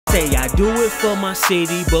say I do it for my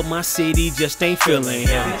city, but my city just ain't feeling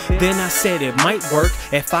him. Then I said it might work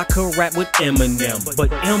if I could rap with Eminem,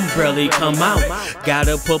 but M barely come out.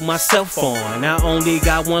 Gotta put myself on. I only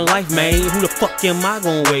got one life, man. Who the fuck am I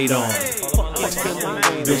gonna wait on?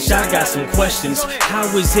 Bitch, I got some questions. How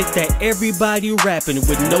is it that everybody rapping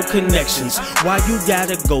with no connections? Why you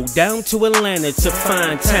gotta go down to Atlanta to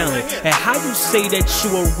find talent? And how you say that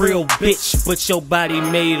you a real bitch, but your body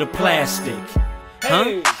made of plastic?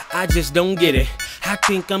 Huh? I just don't get it. I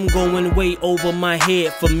think I'm going way over my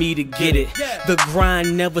head for me to get it. The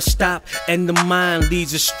grind never stop and the mind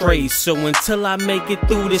leads astray. So until I make it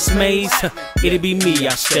through this maze, it'll be me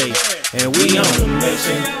I stay. And we on the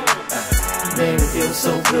mission. Man, it feels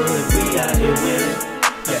so good, we out here winning.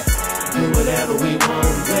 Do whatever we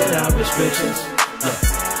want without restrictions.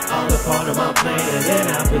 All a part of my plan and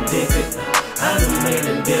I predicted. I done made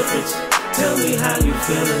a difference. Tell me how you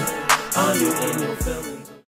feeling. Are you in your feelings?